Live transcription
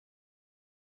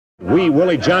Wee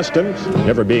Willie Johnston,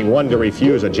 never being one to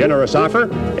refuse a generous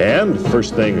offer, and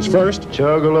first things first.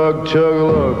 Chug-a-lug,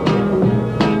 chug-a-lug,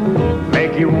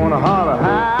 make you wanna holler,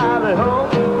 howdy-ho,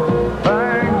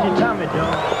 burns your tummy,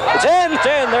 John. It's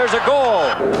in, there's a goal.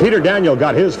 Peter Daniel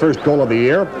got his first goal of the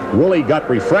year. Willie got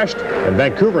refreshed, and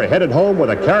Vancouver headed home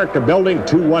with a character-building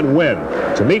 2-1 win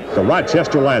to meet the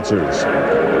Rochester Lancers.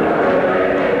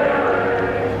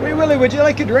 Wee Willie, would you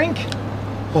like a drink?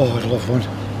 Oh, I'd love one.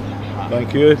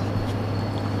 Thank you.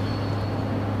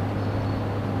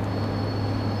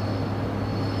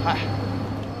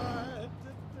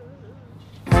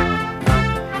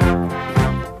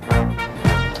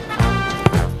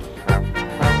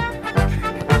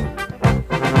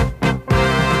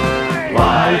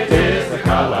 White is the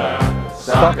color,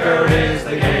 soccer is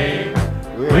the game.